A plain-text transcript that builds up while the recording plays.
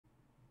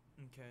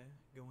Okay,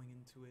 going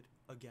into it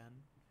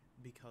again,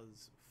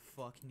 because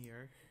fuck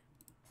Nier.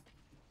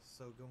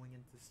 So going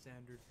into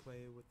standard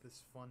play with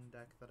this fun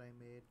deck that I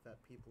made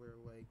that people are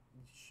like,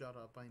 shut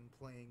up, I'm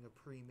playing a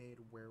pre-made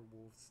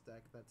werewolves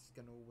deck that's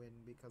gonna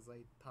win because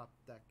I top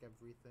deck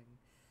everything.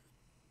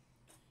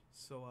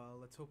 So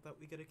let's hope that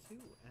we get a Q,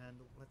 and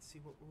let's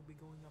see what we'll be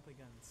going up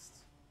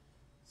against.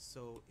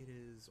 So it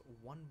is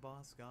one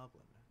boss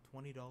goblin,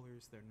 $20,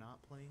 they're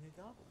not playing a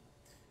goblin.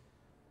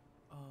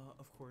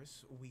 Of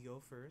course, we go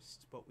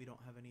first, but we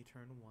don't have any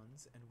turn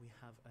ones, and we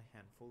have a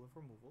handful of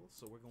removal,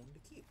 so we're going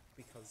to keep,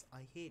 because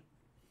I hate...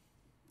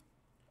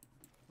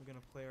 We're going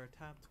to play our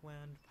tapped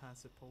land,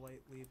 pass it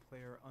politely,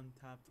 play our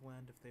untapped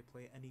land. If they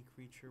play any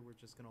creature,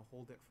 we're just going to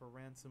hold it for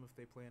ransom. If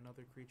they play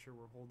another creature,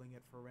 we're holding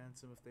it for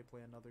ransom. If they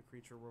play another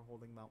creature, we're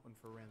holding that one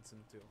for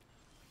ransom too.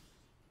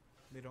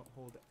 They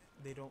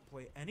don't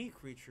play any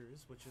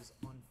creatures, which is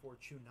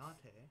unfortunate.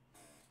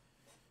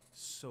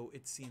 So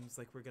it seems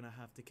like we're gonna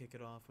have to kick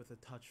it off with a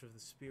touch of the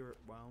Spirit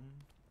Realm.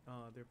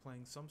 They're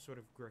playing some sort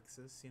of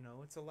Grixis, you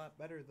know. It's a lot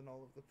better than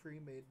all of the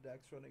pre-made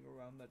decks running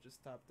around that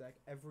just top deck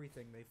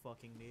everything they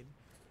fucking need.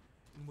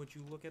 And would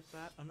you look at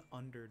that? An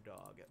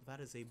underdog. That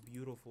is a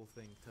beautiful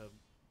thing to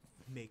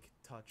make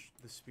touch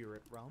the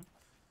Spirit Realm.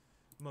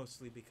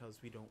 Mostly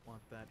because we don't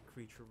want that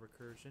creature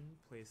recursion.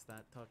 Place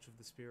that touch of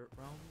the Spirit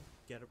Realm,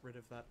 get rid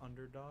of that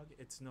underdog,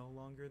 it's no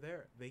longer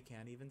there. They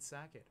can't even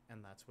sack it,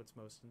 and that's what's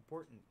most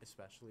important,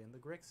 especially in the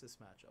Grixis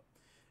matchup.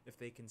 If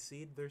they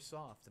concede, they're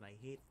soft, and I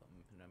hate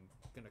them, and I'm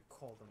gonna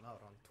call them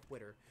out on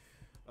Twitter.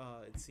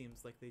 It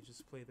seems like they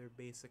just play their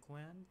basic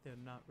land, they're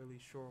not really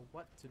sure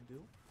what to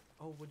do.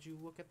 Oh, would you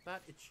look at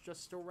that? It's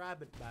just a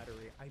rabbit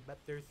battery. I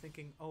bet they're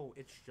thinking, oh,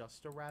 it's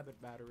just a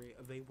rabbit battery.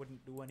 They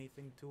wouldn't do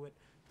anything to it.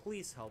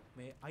 Please help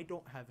me. I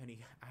don't have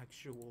any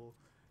actual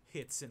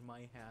hits in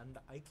my hand.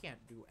 I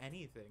can't do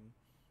anything.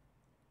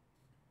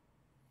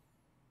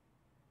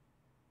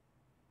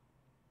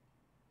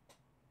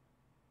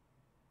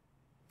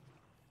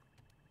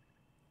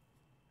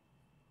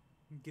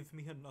 Give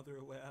me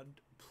another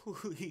land,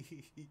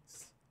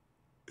 please.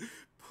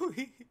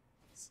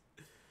 Please.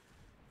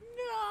 No!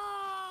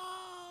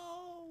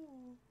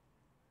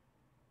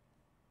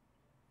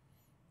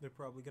 They're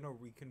probably going to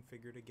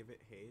reconfigure to give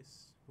it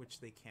haste,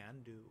 which they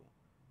can do.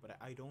 But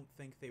I don't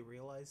think they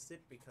realized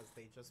it because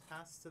they just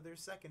passed to their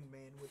second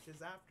main, which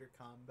is after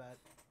combat.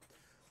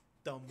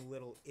 Dumb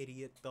little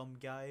idiot, dumb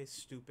guy,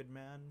 stupid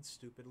man,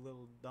 stupid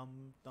little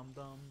dumb,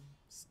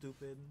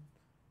 stupid.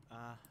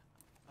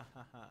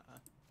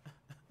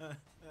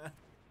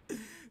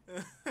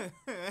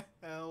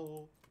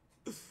 Help.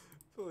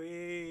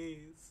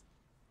 Please.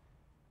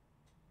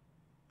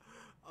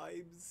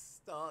 I'm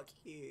stuck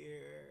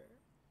here.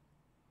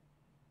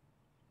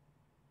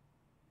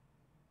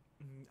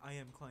 I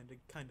am kind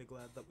of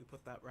glad that we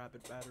put that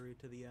rabbit battery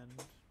to the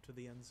end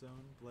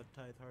zone. Blood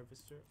Tithe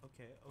Harvester.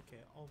 Okay,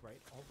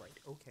 alright,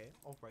 okay.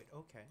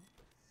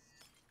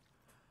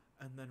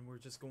 And then we're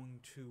just going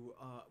to,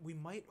 we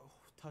might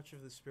touch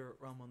of the Spirit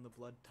Realm on the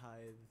Blood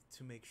Tithe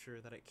to make sure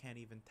that it can't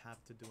even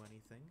tap to do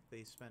anything.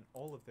 They spent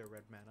all of their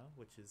red mana,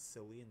 which is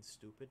silly and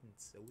stupid.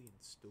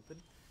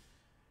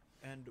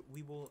 And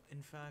we will,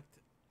 in fact,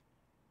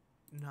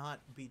 not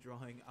be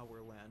drawing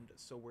our land,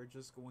 so we're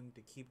just going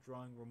to keep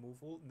drawing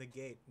removal.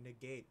 Negate.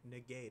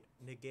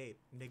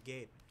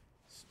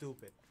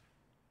 Stupid.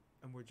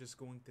 And we're just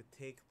going to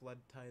take Blood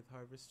Tithe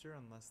Harvester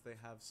unless they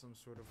have some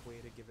sort of way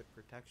to give it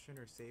protection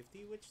or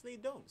safety, which they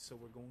don't, so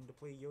we're going to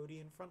play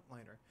Yodi and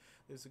Frontliner.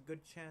 There's a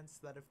good chance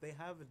that if they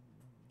have a,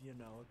 you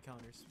know, a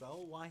counter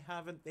spell, why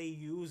haven't they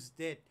used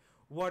it?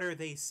 What are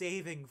they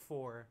saving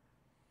for?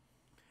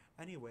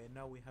 Anyway,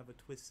 now we have a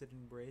Twisted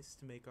Embrace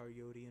to make our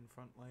Yodi and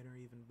Frontliner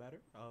even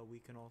better. We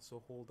can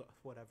also hold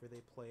whatever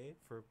they play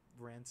for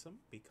ransom,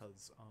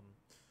 because,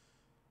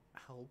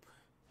 help.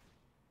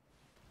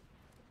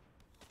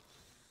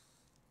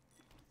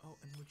 Oh,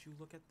 and would you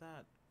look at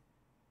that?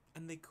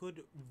 And they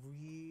could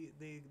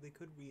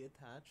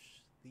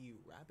reattach the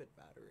rabbit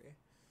battery,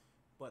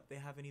 but they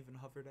haven't even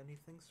hovered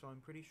anything, so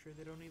I'm pretty sure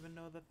they don't even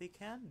know that they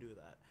can do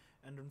that.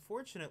 And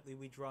unfortunately,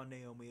 we draw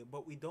Naomi,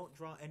 but we don't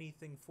draw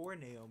anything for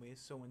Naomi,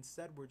 so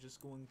instead we're just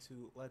going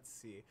to, let's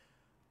see.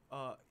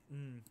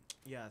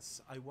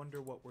 Yes, I wonder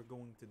what we're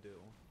going to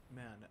do.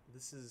 Man,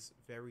 this is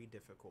very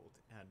difficult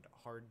and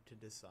hard to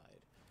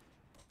decide.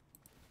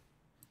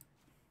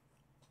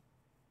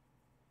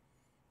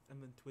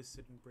 And then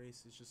Twisted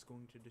Embrace is just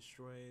going to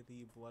destroy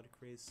the Blood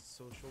Crazed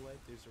Socialite.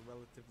 There's a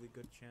relatively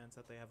good chance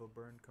that they have a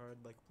burn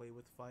card like Play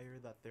with Fire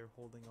that they're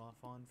holding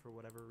off on for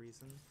whatever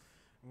reason.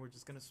 And we're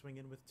just going to swing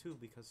in with 2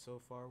 because so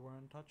far we're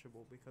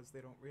untouchable, because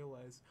they don't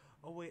realize,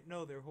 oh wait,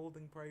 no, they're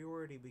holding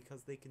priority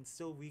because they can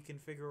still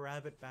reconfigure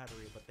Rabbit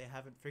Battery, but they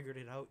haven't figured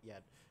it out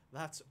yet.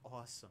 That's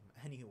awesome.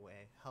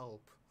 Anyway,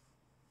 help.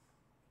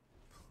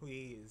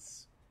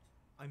 Please.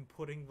 I'm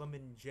putting them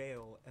in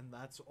jail, and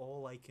that's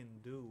all I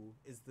can do.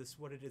 Is this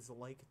what it is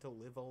like to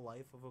live a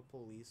life of a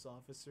police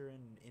officer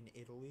in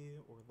Italy,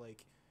 or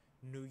like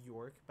New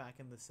York back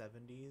in the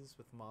 70s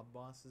with mob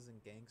bosses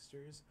and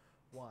gangsters?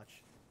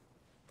 Watch.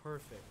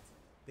 Perfect.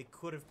 They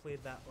could have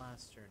played that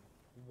last turn.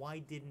 Why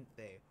didn't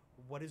they?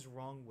 What is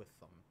wrong with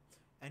them?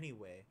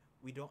 Anyway,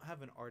 we don't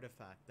have an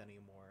artifact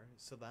anymore,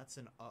 so that's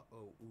an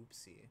uh-oh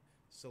oopsie.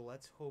 So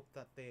let's hope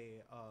that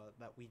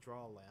that we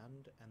draw a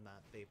land and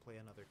that they play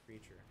another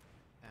creature.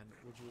 And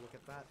would you look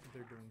at that?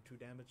 They're doing 2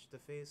 damage to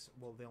face.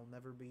 Well, they'll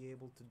never be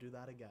able to do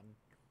that again.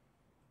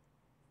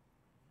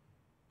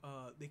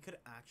 They could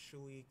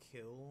actually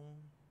kill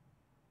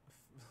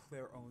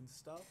their own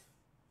stuff,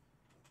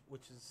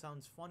 which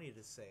sounds funny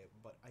to say,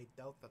 but I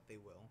doubt that they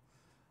will.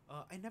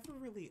 I never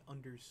really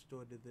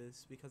understood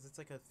this because it's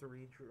like a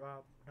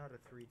 3-drop, not a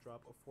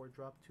 3-drop, a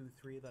 4-drop,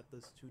 2/3 that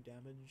does 2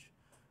 damage.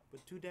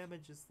 But 2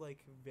 damage is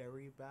like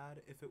very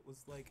bad. If it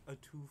was like a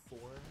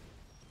 2/4,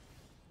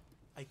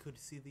 I could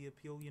see the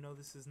appeal. You know,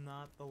 this is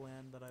not the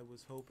land that I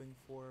was hoping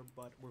for,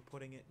 but we're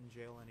putting it in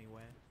jail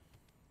anyway.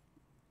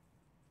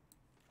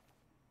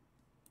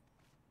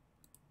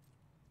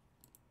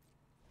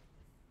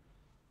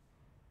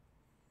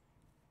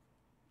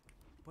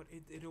 But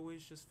it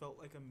always just felt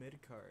like a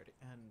mid-card,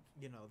 and,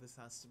 you know, this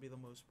has to be the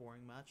most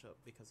boring matchup,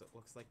 because it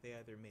looks like they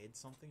either made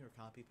something or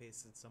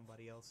copy-pasted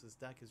somebody else's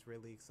deck, is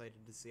really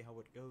excited to see how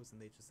it goes, and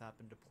they just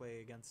happen to play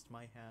against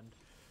my hand,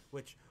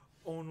 which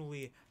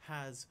only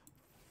has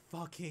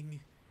fucking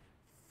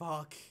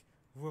fuck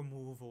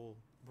removal,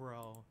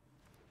 bro.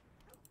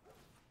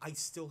 I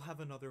still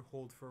have another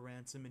hold for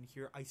ransom in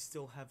here. I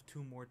still have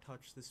 2 more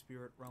touch the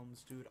spirit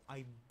realms, dude.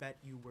 I bet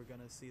you we're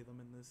gonna see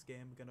them in this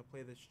game. Gonna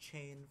play this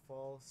chain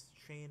false,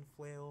 chain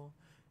flail,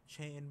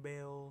 chain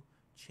bail,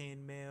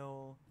 chain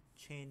mail,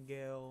 chain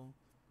gale.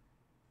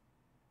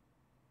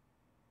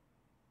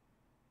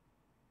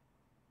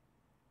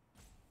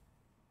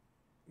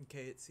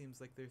 Okay, it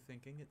seems like they're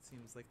thinking. It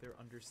seems like they're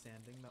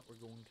understanding that we're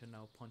going to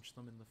now punch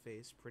them in the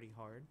face pretty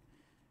hard.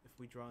 If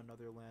we draw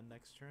another land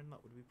next turn,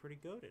 that would be pretty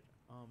goated.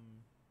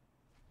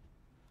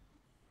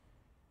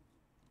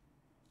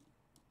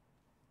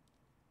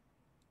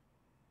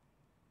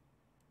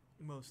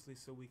 Mostly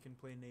so we can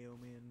play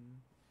Naomi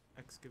and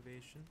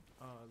Excavation.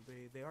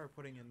 They are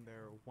putting in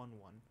their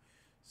 1/1,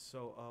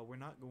 so we're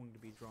not going to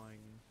be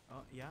drawing.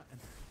 Yeah, and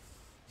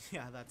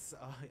yeah, that's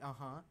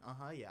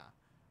yeah,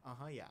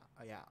 yeah,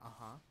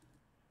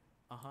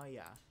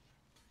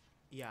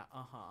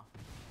 yeah,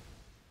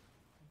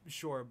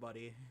 Sure,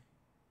 buddy.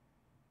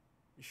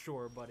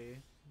 Sure,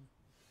 buddy.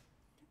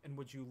 And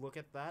would you look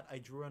at that? I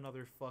drew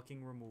another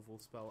fucking removal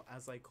spell,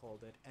 as I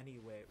called it.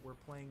 Anyway, we're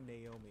playing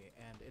Naomi,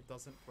 and it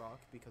doesn't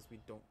proc because we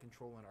don't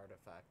control an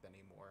artifact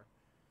anymore.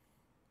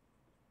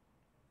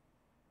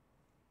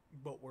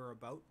 But we're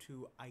about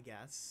to, I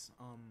guess.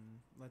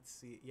 Let's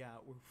see. Yeah,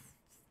 we're...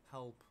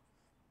 Help.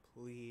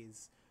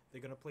 Please.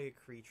 They're gonna play a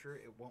creature,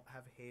 it won't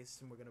have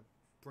haste, and we're gonna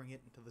bring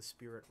it into the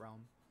spirit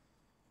realm.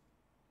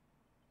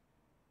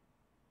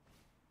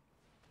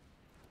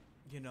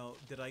 You know,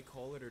 did I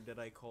call it or did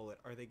I call it?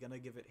 Are they gonna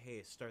give it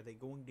haste? Are they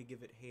going to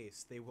give it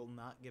haste? They will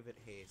not give it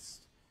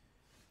haste.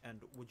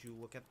 And would you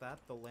look at that?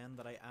 The land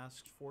that I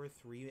asked for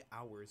 3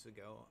 hours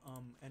ago.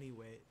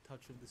 Anyway,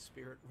 Touch of the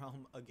Spirit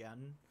Realm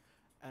again.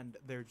 And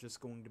they're just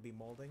going to be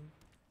molding.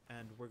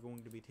 And we're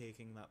going to be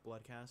taking that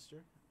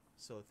Bloodcaster.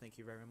 So thank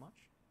you very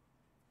much.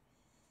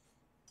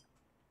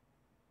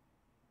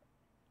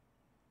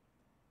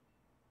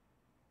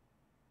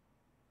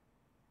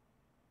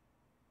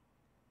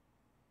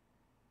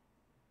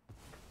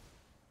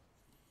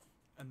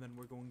 And then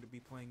we're going to be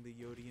playing the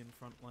Yodian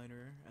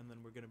frontliner, and then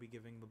we're going to be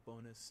giving the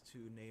bonus to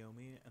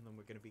Naomi, and then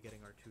we're going to be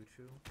getting our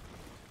 2/2.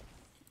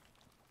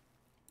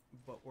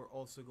 But we're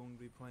also going to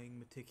be playing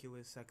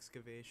Meticulous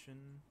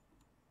Excavation.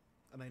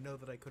 And I know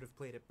that I could have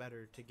played it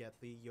better to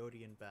get the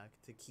Yodian back,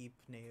 to keep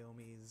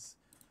Naomi's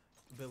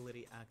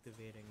ability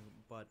activating,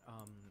 but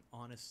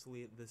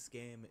honestly, this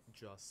game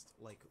just,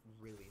 like,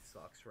 really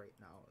sucks right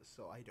now,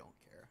 so I don't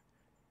care.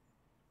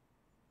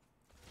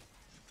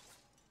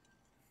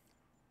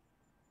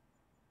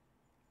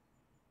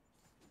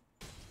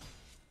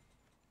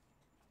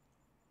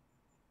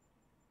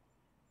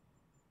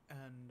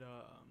 And,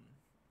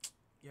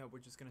 yeah, we're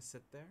just gonna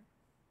sit there.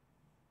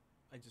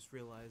 I just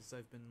realized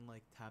I've been,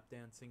 like, tap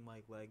dancing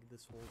my leg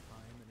this whole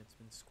time, and it's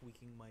been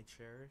squeaking my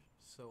chair,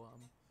 so,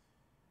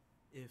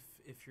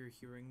 if you're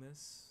hearing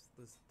this,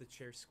 the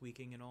chair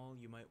squeaking and all,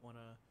 you might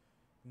wanna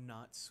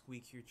not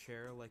squeak your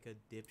chair like a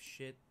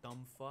dipshit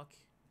dumb fuck.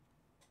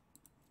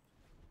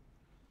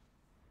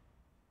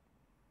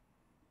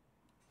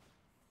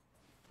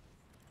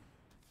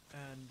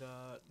 And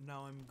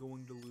now I'm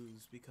going to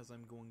lose because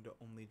I'm going to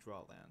only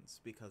draw lands,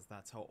 because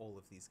that's how all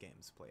of these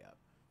games play out.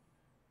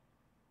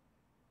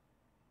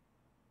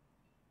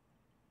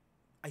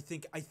 I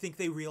think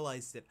they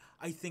realized it.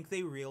 I think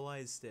they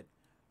realized it.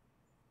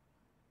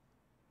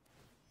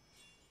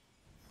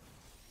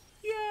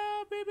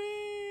 Yeah,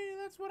 baby,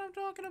 that's what I'm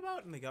talking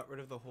about. And they got rid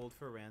of the hold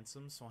for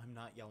ransom, so I'm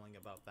not yelling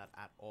about that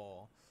at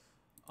all.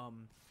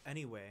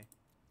 Anyway,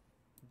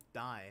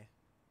 die.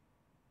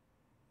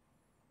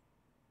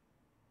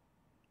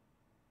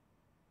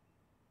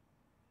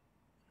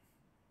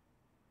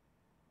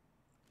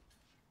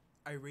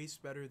 I race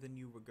better than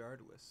you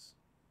regardless.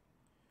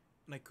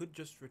 And I could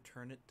just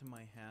return it to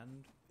my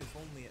hand. If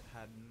only it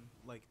hadn't,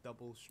 like,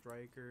 double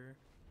strike or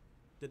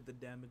did the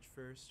damage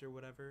first or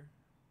whatever.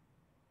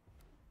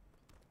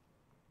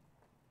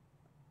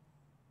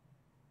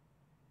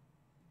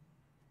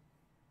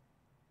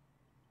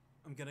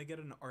 I'm gonna get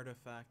an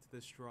artifact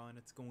this draw and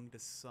it's going to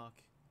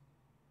suck.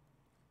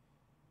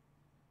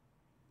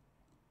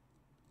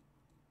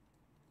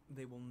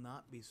 They will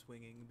not be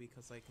swinging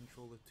because I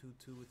control a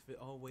 2/2 with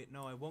oh wait,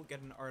 no, I won't get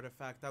an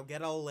artifact. I'll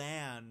get a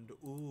land.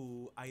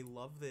 Ooh, I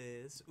love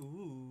this.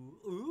 Ooh,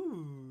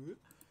 ooh.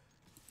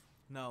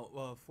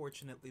 No,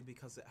 fortunately,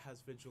 because it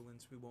has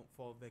vigilance, we won't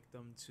fall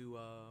victim to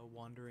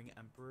Wandering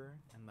Emperor,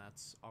 and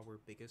that's our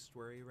biggest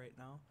worry right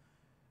now.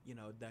 You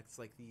know, decks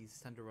like these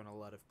tend to run a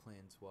lot of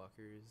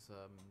Planeswalkers.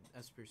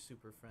 Esper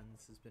Super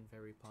Friends has been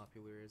very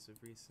popular as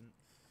of recent.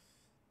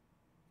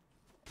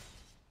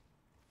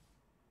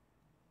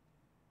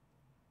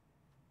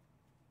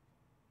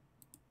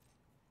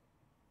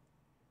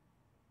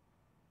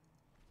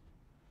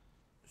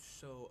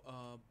 So,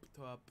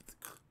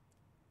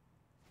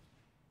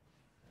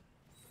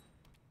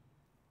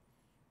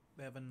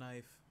 they have a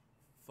knife.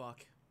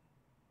 Fuck.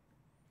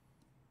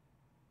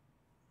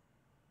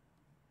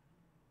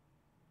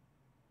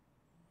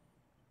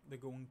 They're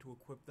going to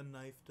equip the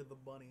knife to the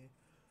bunny.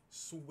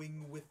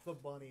 Swing with the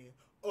bunny.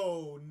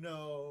 Oh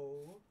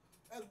no!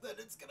 And then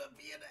it's gonna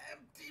be an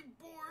empty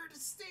board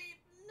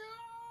state.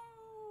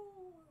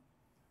 No!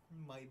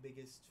 My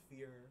biggest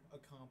fear,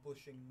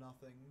 accomplishing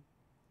nothing.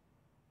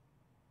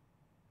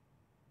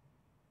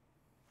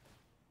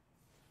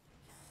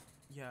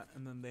 Yeah,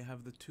 and then they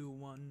have the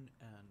 2/1,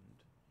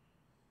 and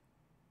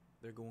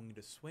they're going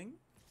to swing.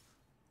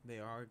 They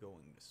are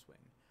going to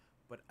swing.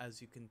 But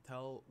as you can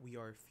tell, we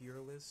are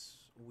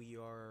fearless. We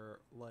are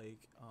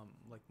like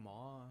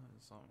Maw.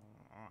 So,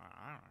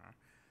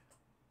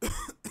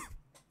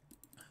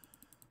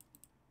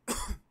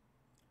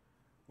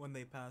 when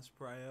they pass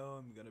Prio,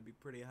 I'm gonna be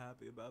pretty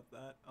happy about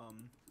that.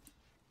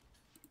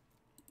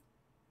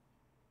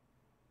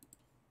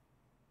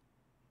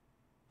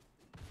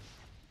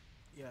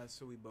 Yeah,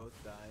 so we both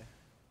die.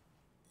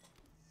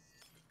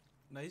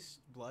 Nice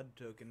blood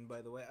token,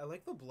 by the way. I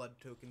like the blood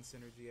token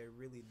synergy, I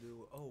really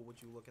do. Oh,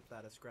 would you look at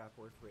that, a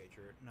Scrapwork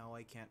Rager. No,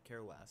 I can't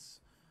care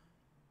less.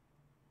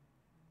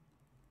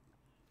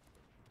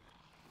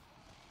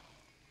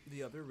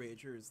 The other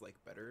Rager is,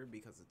 like, better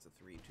because it's a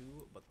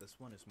 3/2, but this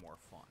one is more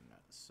fun,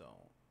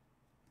 so...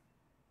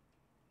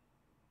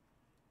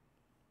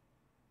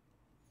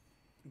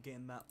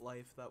 Gain that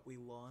life that we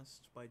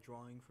lost by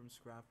drawing from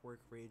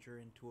Scrapwork Rager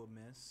into a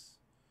miss.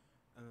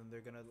 And then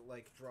they're gonna,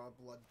 like, draw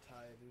Blood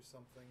Tide or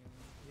something. And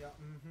yeah,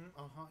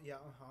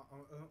 yeah,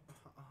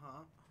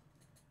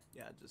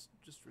 Yeah,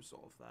 just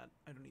resolve that.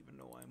 I don't even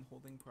know why I'm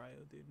holding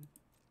Prio, dude.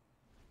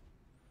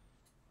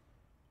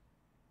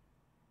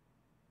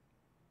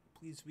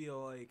 Please be a,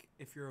 like,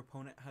 if your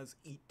opponent has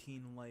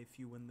 18 life,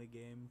 you win the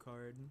game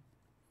card.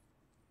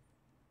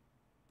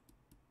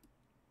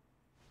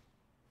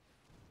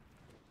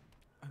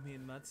 I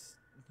mean, that's,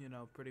 you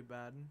know, pretty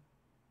bad.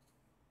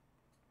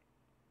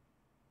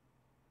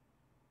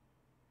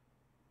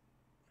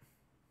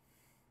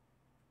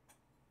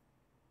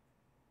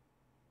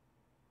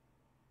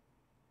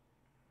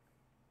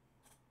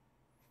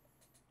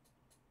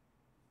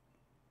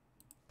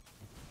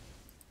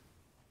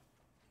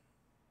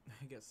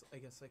 I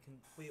guess I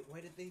can... Wait,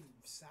 why did they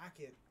sack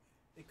it?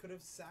 They could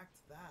have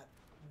sacked that.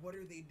 What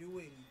are they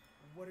doing?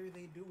 What are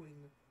they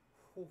doing?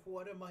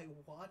 What am I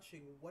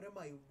watching? What am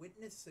I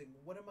witnessing?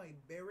 What am I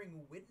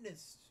bearing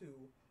witness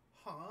to?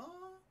 Huh?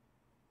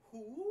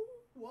 Who?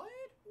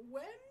 What?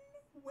 When?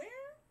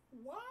 Where?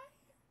 Why?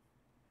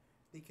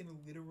 They can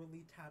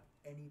literally tap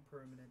any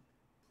permanent.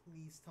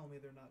 Please tell me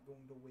they're not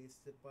going to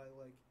waste it by,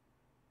 like...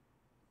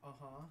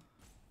 Uh-huh.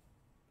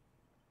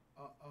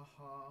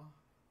 Uh-huh.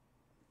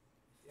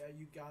 Yeah,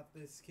 you got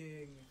this,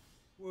 king.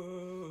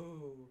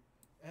 Whoa.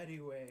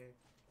 Anyway,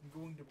 I'm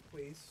going to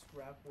play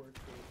Scrapwork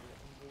Rager.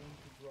 I'm going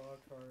to draw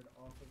a card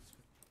off of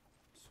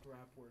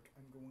Scrapwork.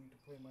 I'm going to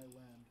play my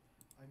land.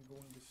 I'm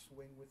going to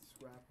swing with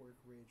Scrapwork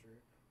Rager.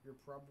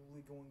 You're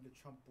probably going to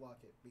chump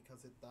block it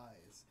because it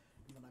dies.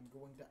 And then I'm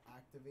going to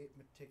activate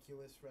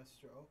Meticulous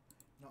Restro.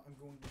 Now I'm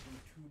going to do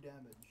 2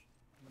 damage.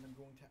 And then I'm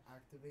going to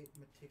activate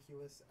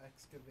Meticulous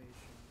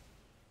Excavation.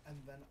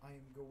 And then I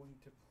am going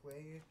to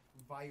play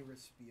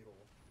Virus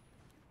Beetle.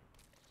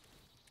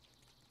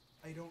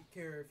 I don't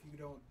care if you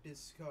don't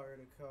discard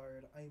a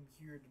card. I'm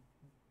here to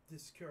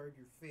discard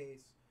your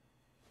face.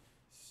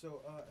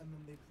 So, and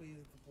then they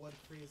play the Blood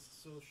Crazed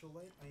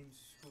Socialite. I am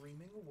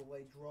screaming. Will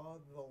I draw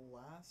the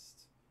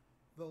last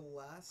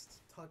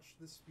touch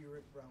the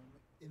Spirit Realm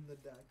in the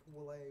deck?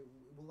 Will I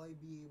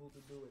be able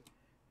to do it?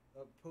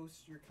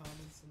 Post your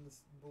comments in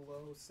this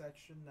below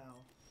section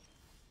now.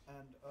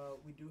 And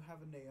we do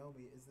have a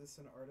Naomi. Is this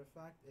an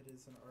artifact? It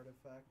is an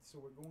artifact. So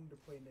we're going to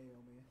play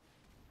Naomi.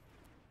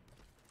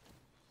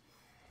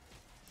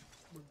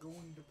 We're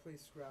going to play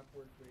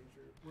Scrapwork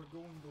Rager. We're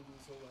going to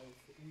lose a life.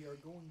 We are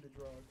going to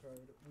draw a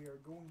card. We are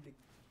going to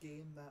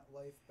gain that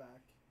life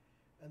back.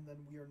 And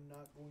then we are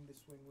not going to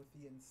swing with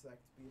the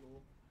insect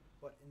beetle,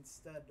 but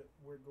instead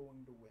we're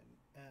going to win.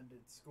 And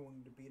it's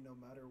going to be no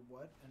matter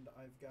what, and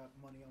I've got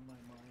money on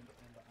my mind,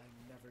 and I'm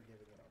never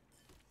giving it up.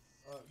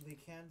 They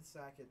can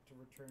sack it to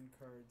return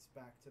cards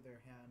back to their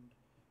hand,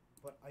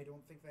 but I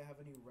don't think they have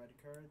any red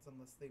cards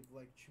unless they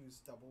like choose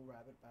double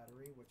rabbit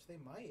battery, which they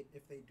might.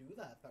 If they do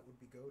that, that would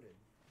be goated.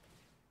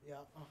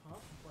 Yeah,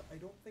 but I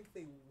don't think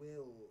they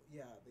will.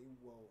 Yeah, they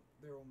will.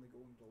 They're only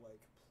going to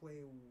like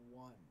play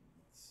one,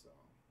 so.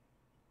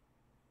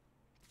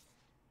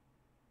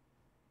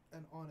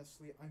 And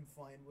honestly, I'm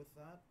fine with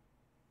that.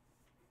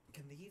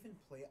 Can they even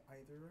play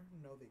either?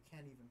 No, they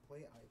can't even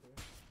play either.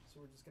 So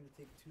we're just gonna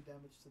take 2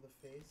 damage to the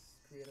face,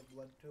 create a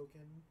blood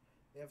token.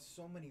 They have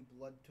so many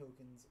blood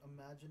tokens.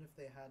 Imagine if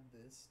they had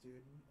this,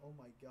 dude. Oh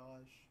my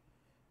gosh.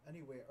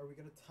 Anyway, are we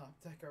gonna top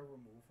deck our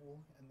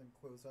removal and then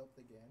close out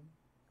the game?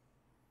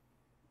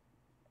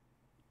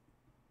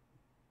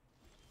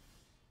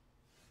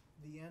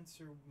 The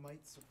answer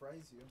might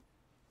surprise you.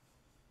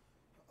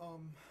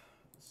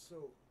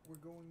 So we're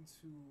going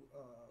to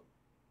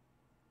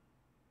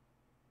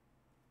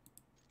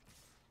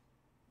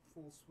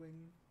full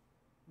swing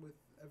with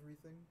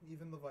everything,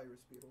 even the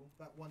virus beetle.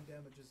 That 1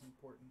 damage is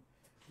important.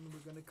 And we're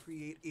gonna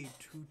create a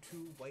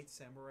 2/2 white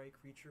samurai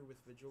creature with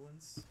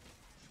vigilance,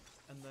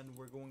 and then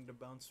we're going to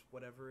bounce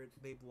whatever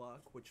they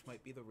block, which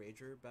might be the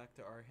rager, back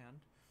to our hand.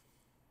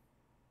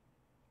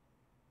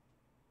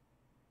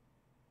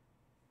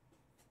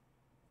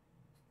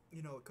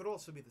 You know, it could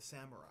also be the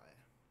samurai,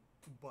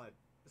 but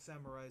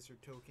samurais are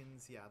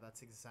tokens. Yeah,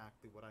 that's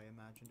exactly what I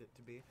imagined it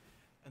to be.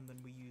 And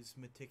then we use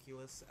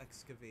meticulous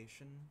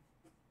excavation.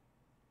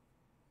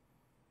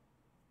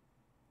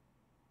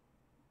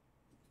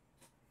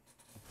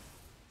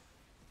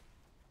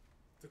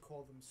 To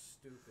call them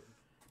stupid.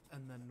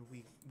 And then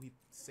we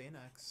say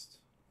next.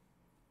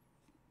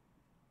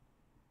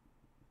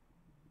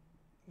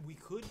 We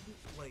could,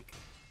 like,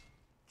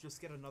 just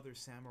get another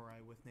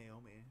samurai with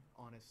Naomi,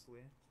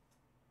 honestly.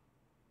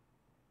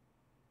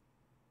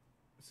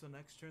 So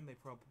next turn they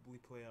probably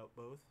play out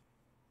both.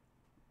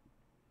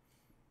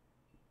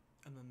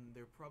 And then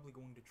they're probably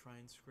going to try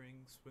and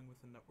swing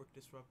with a network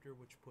disruptor,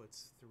 which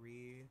puts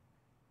 3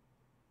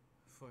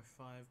 for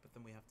 5, but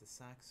then we have to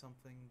sack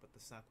something, but the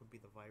sack would be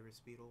the virus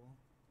beetle.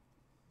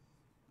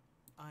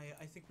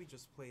 I think we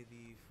just play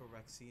the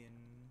Phyrexian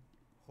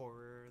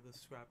horror, the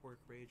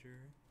scrapwork rager.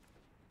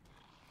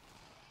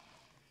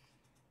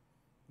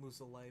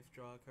 Lose a life,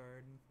 draw a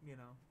card, you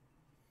know.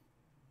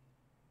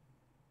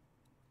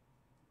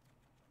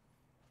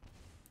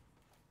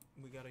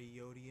 We got a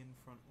Yodian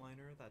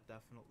frontliner that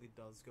definitely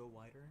does go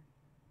wider.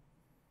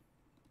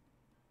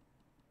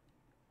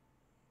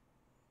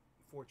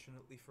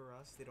 Fortunately for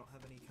us, they don't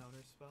have any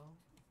counterspell.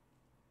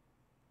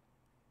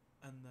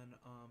 And then,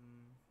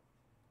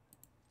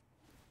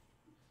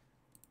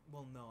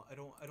 well, no, I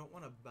don't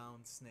want to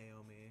bounce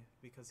Naomi,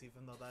 because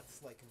even though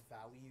that's, like,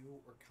 value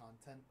or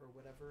content or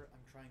whatever,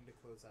 I'm trying to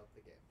close out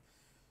the game.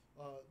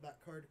 That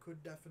card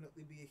could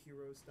definitely be a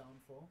hero's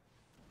downfall.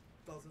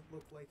 Doesn't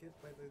look like it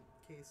by the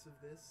case of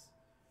this.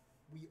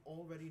 We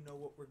already know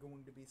what we're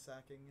going to be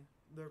sacking.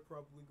 They're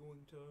probably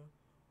going to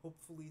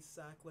hopefully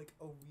sack, like,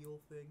 a real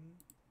thing.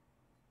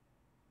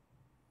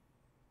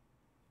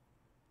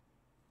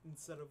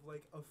 Instead of,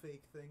 like, a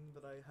fake thing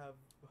that I have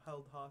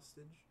held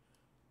hostage.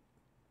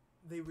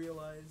 They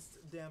realized,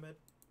 damn it.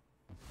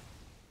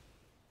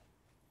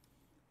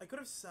 I could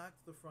have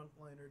sacked the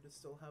frontliner to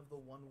still have the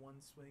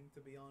 1/1 swing,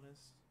 to be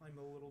honest. I'm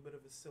a little bit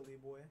of a silly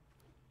boy.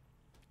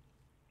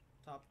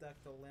 Top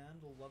deck to land,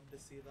 we'll love to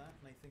see that,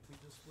 and I think we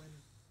just win.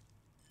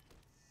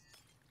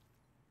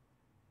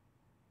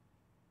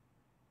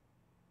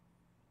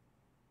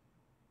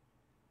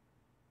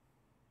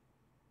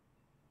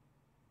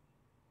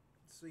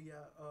 So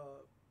yeah,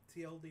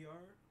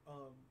 TLDR,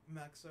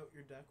 max out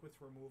your deck with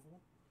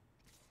removal.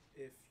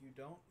 If you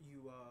don't,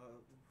 you,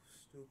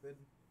 stupid.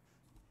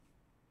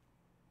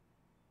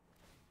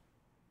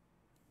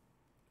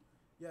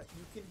 Yeah,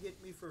 you can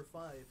hit me for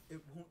 5.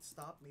 It won't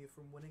stop me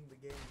from winning the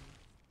game.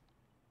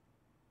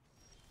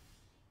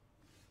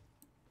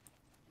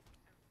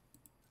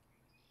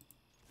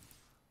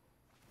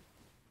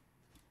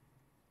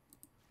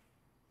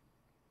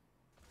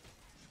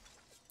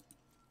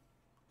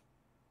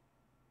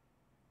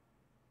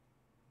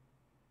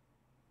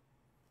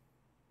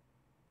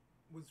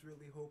 Was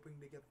really hoping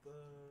to get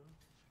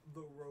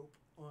the rope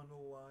on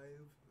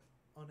live,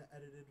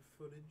 unedited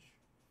footage.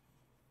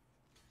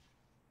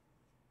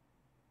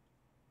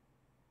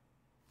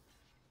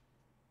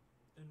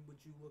 And would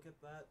you look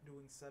at that,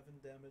 doing 7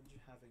 damage,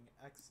 having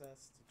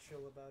excess to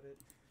chill about it.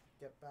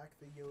 Get back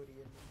the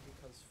Yodian,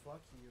 because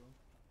fuck you.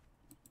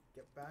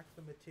 Get back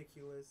the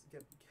Meticulous,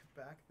 get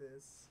back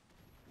this,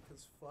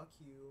 because fuck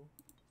you.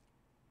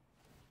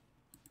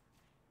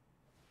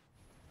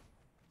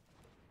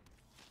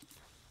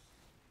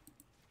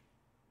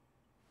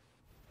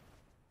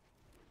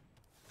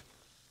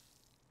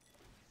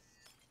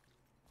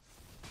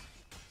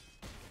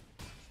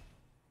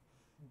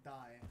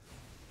 Die.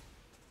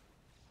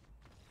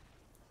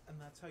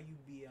 And that's how you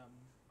BM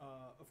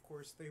Of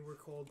course, they were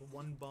called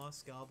One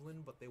Boss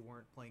Goblin, but they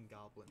weren't playing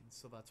goblins,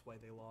 so that's why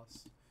they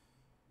lost.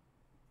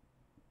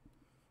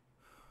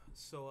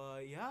 So,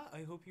 yeah,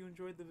 I hope you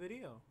enjoyed the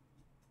video.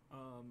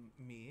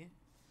 Me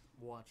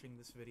watching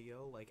this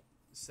video, like,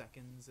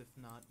 seconds, if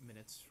not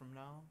minutes from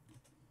now.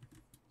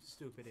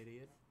 Stupid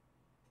idiot.